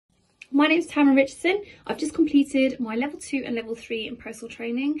My name's Tammy Richardson. I've just completed my level 2 and level 3 in personal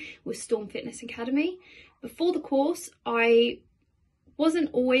training with Storm Fitness Academy. Before the course, I wasn't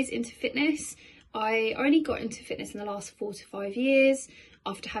always into fitness. I only got into fitness in the last 4 to 5 years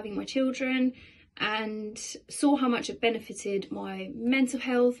after having my children, and saw how much it benefited my mental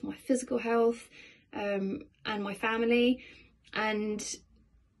health, my physical health, and my family, and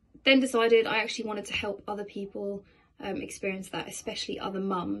then decided I actually wanted to help other people experience that, especially other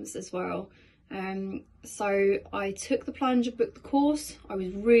mums as well. So I took the plunge and booked the course. I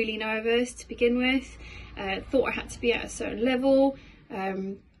was really nervous to begin with, thought I had to be at a certain level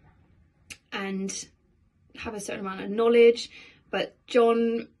and have a certain amount of knowledge, but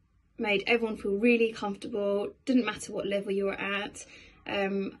John made everyone feel really comfortable. Didn't matter what level you were at,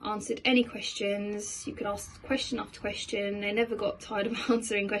 answered any questions. You could ask question after question. They never got tired of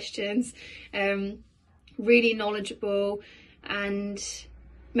answering questions. Really knowledgeable, and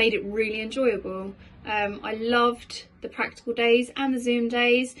made it really enjoyable. I loved the practical days and the Zoom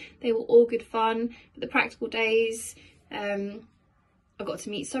days. They were all good fun, but the practical days, I got to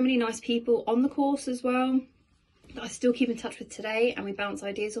meet so many nice people on the course as well that I still keep in touch with today, and we bounce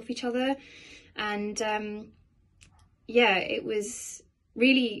ideas off each other. And yeah, it was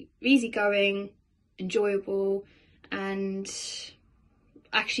really easygoing, enjoyable, and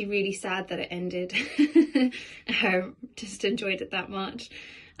actually really sad that it ended. Just enjoyed it that much.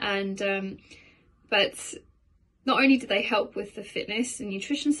 And but not only did they help with the fitness and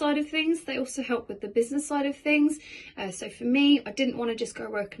nutrition side of things, they also help with the business side of things. So for me, I didn't want to just go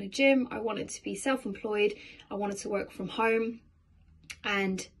work in a gym. I wanted to be self-employed. I wanted to work from home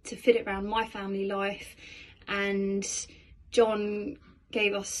and to fit it around my family life. And John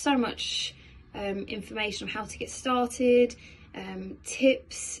gave us so much information on how to get started,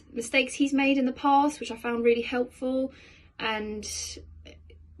 tips, mistakes he's made in the past, which I found really helpful, and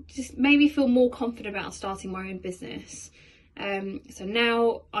just made me feel more confident about starting my own business. So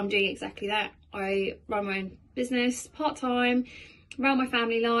now I'm doing exactly that. I run my own business part-time around my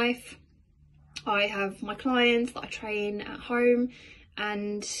family life. I have my clients that I train at home,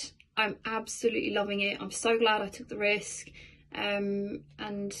 and I'm absolutely loving it. I'm so glad I took the risk. And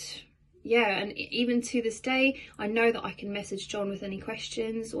yeah, and even to this day, I know that I can message John with any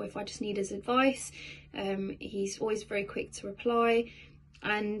questions, or if I just need his advice. He's always very quick to reply,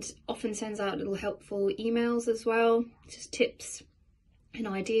 and often sends out little helpful emails as well, just tips and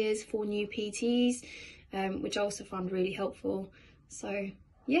ideas for new PTs, which I also found really helpful. So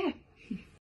yeah.